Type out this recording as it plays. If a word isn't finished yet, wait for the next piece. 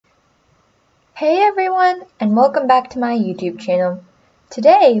Hey everyone, and welcome back to my YouTube channel.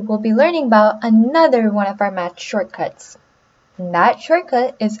 Today we'll be learning about another one of our math shortcuts. And that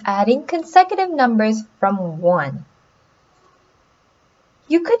shortcut is adding consecutive numbers from 1.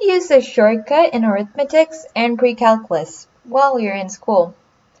 You could use this shortcut in arithmetics and pre-calculus while you're in school.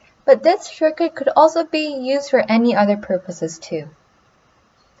 But this shortcut could also be used for any other purposes too.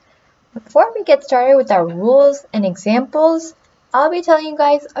 Before we get started with our rules and examples, I'll be telling you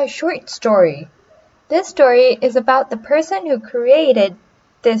guys a short story. This story is about the person who created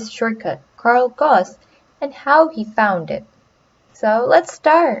this shortcut, Carl Gauss, and how he found it. So let's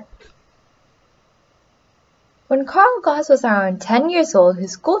start. When Carl Gauss was around 10 years old,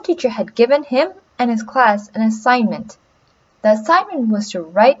 his school teacher had given him and his class an assignment. The assignment was to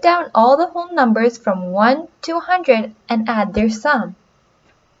write down all the whole numbers from 1 to 100 and add their sum.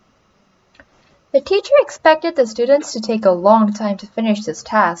 The teacher expected the students to take a long time to finish this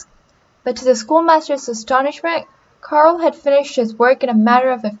task, but to the schoolmaster's astonishment, Carl had finished his work in a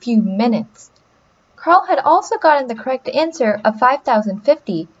matter of a few minutes. Carl had also gotten the correct answer of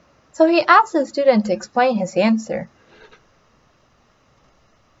 5,050, so he asked the student to explain his answer.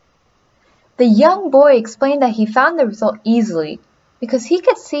 The young boy explained that he found the result easily, because he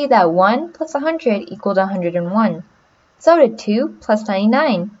could see that 1 plus 100 equaled 101. So did 2 plus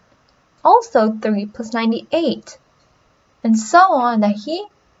 99. Also 3 plus 98. And so on, that he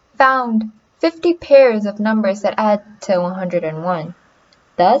found 50 pairs of numbers that add to 101.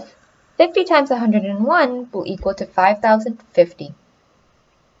 Thus, 50 times 101 will equal to 5,050.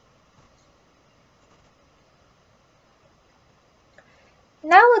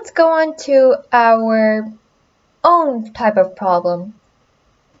 Now let's go on to our own type of problem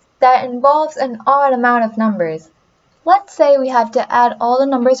that involves an odd amount of numbers. Let's say we have to add all the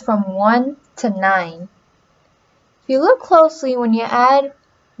numbers from 1 to 9. If you look closely, when you add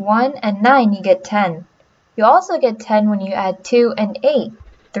 1 and 9, you get 10. You also get 10 when you add 2 and 8,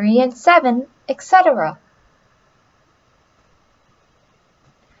 3 and 7, etc.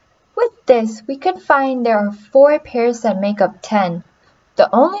 With this, we can find there are 4 pairs that make up 10. The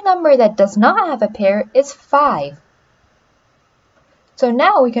only number that does not have a pair is 5. So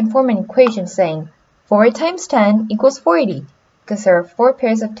now we can form an equation saying 4 times 10 equals 40, because there are 4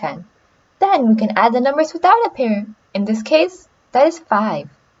 pairs of 10. Then we can add the numbers without a pair. In this case, that is 5.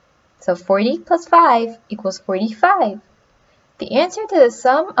 So 40 plus 5 equals 45. The answer to the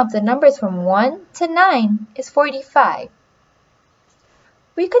sum of the numbers from 1 to 9 is 45.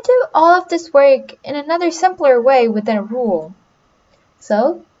 We could do all of this work in another simpler way with a rule.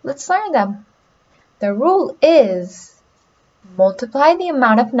 So let's learn them. The rule is multiply the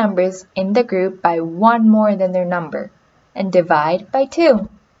amount of numbers in the group by 1 more than their number and divide by 2.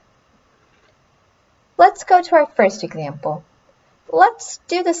 Let's go to our first example. Let's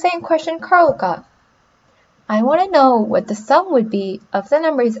do the same question Carl got. I want to know what the sum would be of the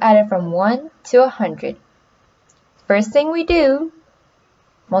numbers added from 1 to 100. First thing we do,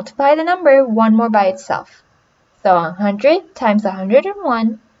 multiply the number 1 more by itself. So 100 times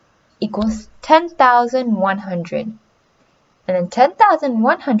 101 equals 10,100. And then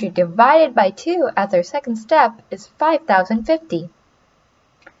 10,100 divided by 2 as our second step is 5,050.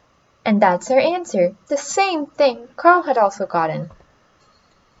 And that's our answer, the same thing Carl had also gotten.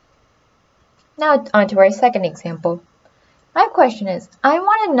 Now on to our second example. My question is, I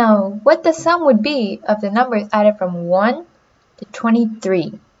want to know what the sum would be of the numbers added from 1 to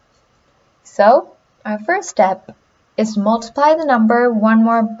 23. So our first step is to multiply the number 1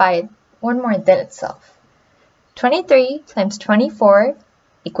 more than itself. 23 times 24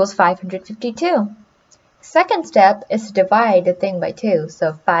 equals 552. Second step is to divide the thing by 2.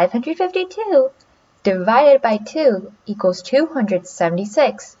 So 552 divided by 2 equals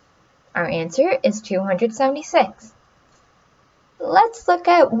 276. Our answer is 276. Let's look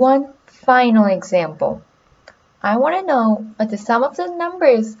at one final example. I want to know what the sum of the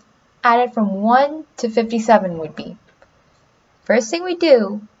numbers added from 1 to 57 would be. First thing we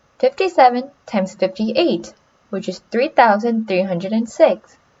do, 57 times 58, which is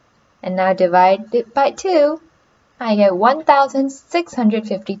 3,306. And now divide it by 2, I get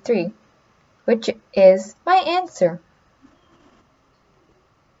 1,653, which is my answer.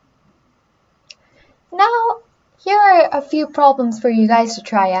 Now, here are a few problems for you guys to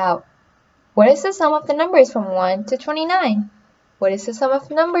try out. What is the sum of the numbers from 1 to 29? What is the sum of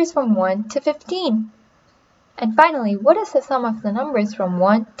the numbers from 1 to 15? And finally, what is the sum of the numbers from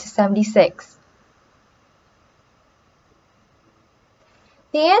 1 to 76?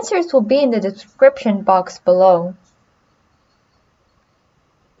 The answers will be in the description box below.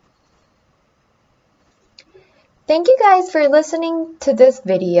 Thank you guys for listening to this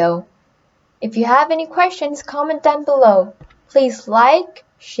video. If you have any questions, comment down below. Please like,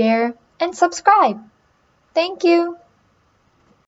 share, and subscribe. Thank you.